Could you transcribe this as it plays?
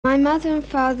My mother and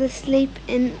father sleep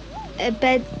in a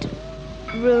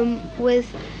bedroom with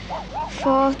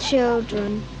 4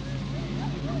 children.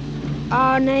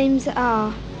 Our names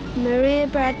are Maria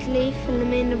Bradley,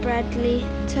 Philomena Bradley,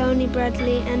 Tony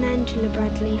Bradley and Angela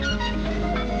Bradley.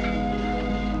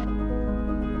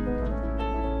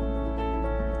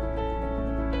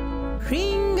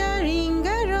 Ringa,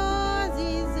 ringa,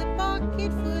 roses, a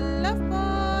pocket full of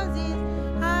posies.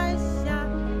 Husha,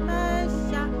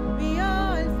 husha, we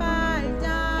all fall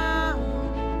down.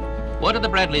 What are the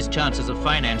Bradleys' chances of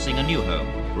financing a new home?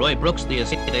 Roy Brooks, the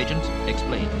estate agent,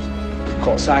 explains. Of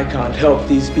course, I can't help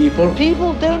these people.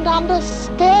 People don't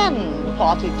understand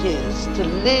what it is to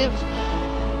live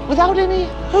without any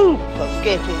hope of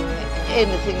getting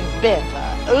anything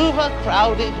better.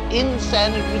 Overcrowded,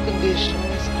 insanitary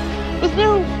conditions, with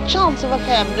no chance of a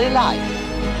family life.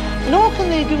 Nor can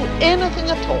they do anything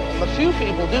at all. A few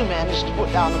people do manage to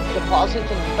put down a deposit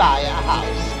and buy a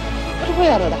house. But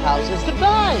where are the houses to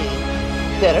buy?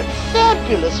 They're at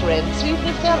fabulous rents, even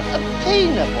if they're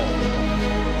attainable.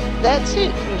 That's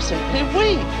it. You simply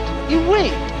wait. You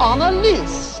wait on a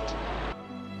list.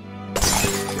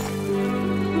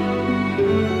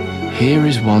 Here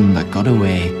is one that got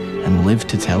away and lived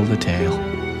to tell the tale.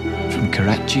 From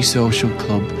Karachi Social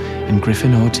Club and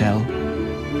Griffin Hotel,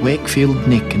 Wakefield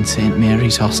Nick and St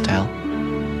Mary's Hostel,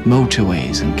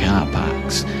 motorways and car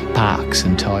parks, parks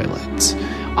and toilets,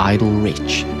 idle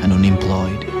rich and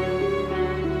unemployed.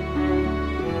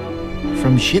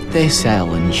 From shit they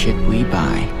sell and shit we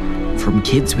buy, from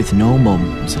kids with no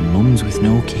mums and mums with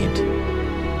no kid,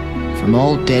 from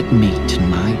all dead meat and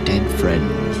my dead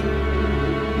friends,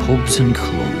 pubs and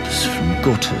clubs, from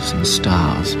gutters and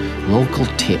stars, local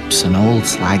tips and old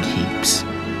slag heaps,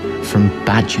 from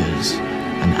badgers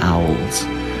and owls,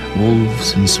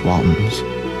 wolves and swans.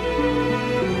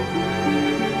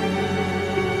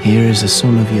 Here is a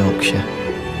son of Yorkshire.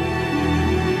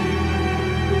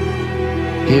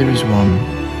 Here is one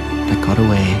that got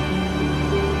away.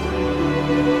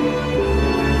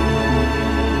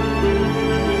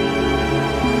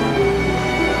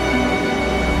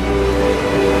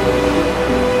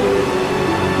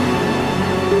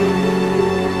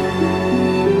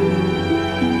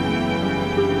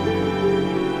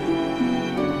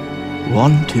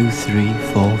 1, 2, 3,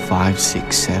 4, 5,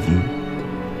 6,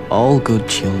 7. All good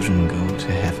children go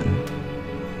to heaven.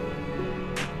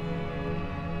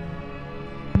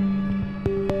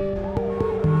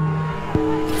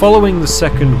 Following the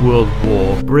Second World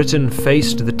War, Britain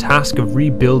faced the task of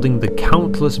rebuilding the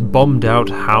countless bombed-out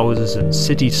houses and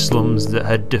city slums that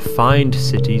had defined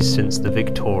cities since the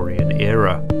Victorian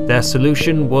era. Their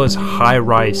solution was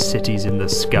high-rise cities in the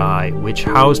sky, which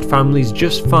housed families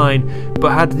just fine,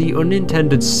 but had the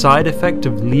unintended side effect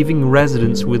of leaving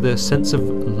residents with a sense of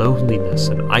loneliness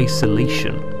and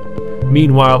isolation.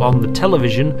 Meanwhile, on the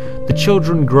television, the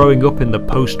children growing up in the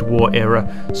post-war era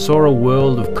saw a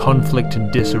world of conflict and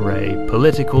disarray,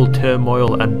 political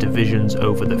turmoil and divisions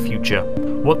over the future.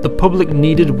 What the public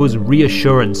needed was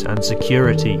reassurance and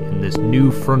security in this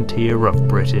new frontier of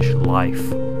British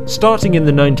life. Starting in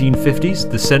the 1950s,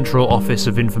 the Central Office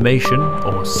of Information,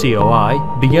 or COI,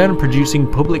 began producing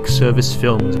public service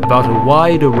films about a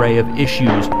wide array of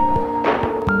issues.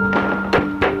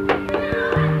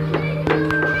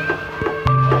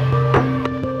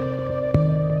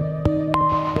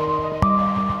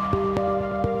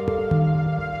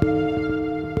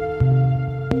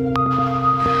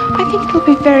 I think it'll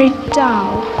be very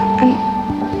dull,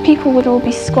 and people would all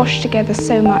be squashed together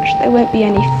so much there won't be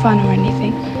any fun or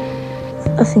anything.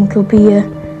 I think it'll be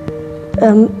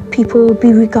people will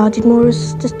be regarded more as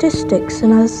statistics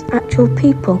than as actual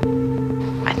people.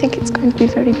 I think it's going to be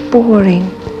very boring,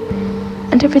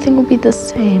 and everything will be the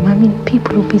same. I mean,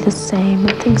 people will be the same,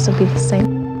 and things will be the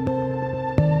same.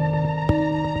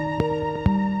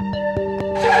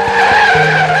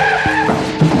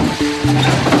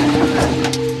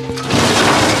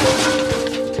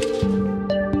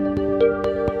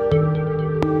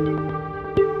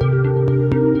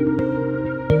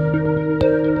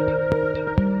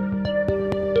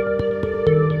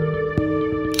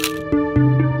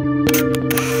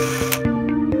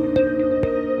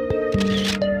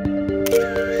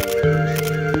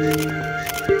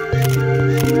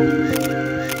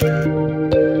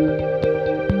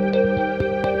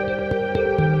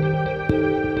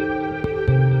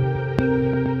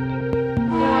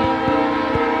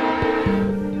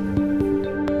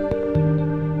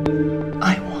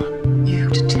 I want you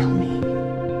to tell me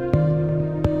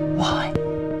why.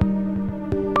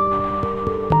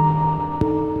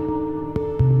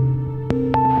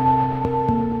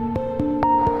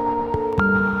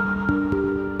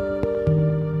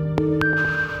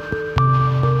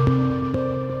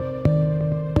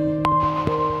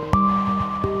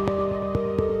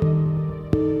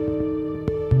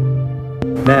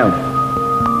 Now,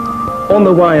 on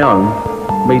the way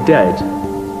home, me dad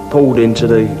pulled into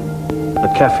the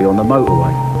cafe on the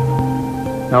motorway.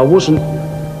 Now, I wasn't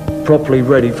properly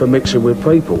ready for mixing with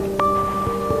people.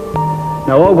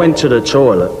 Now, I went to the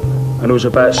toilet, and there was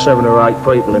about 7 or 8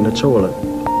 people in the toilet,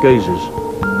 geezers.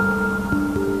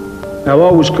 Now,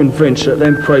 I was convinced that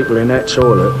them people in that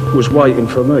toilet was waiting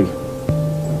for me.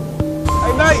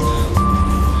 Hey, mate!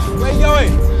 Where you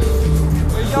going?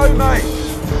 Where you going, mate?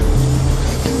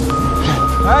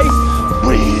 Hey?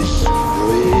 Breeze.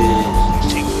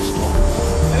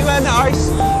 Anywhere nice?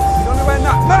 You don't know where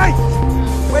nice? Mate!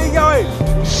 Where you going?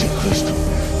 Secret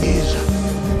is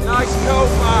Nice coat,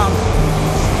 man.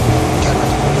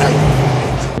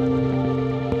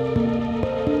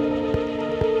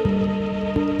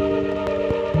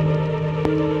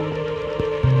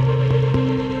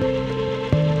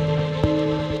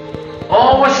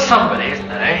 Always somebody, isn't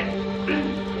there,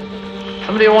 eh?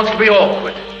 Somebody who wants to be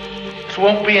awkward. Just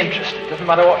won't be interested, doesn't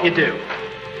matter what you do.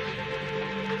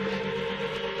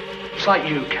 It's like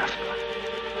you, Casper.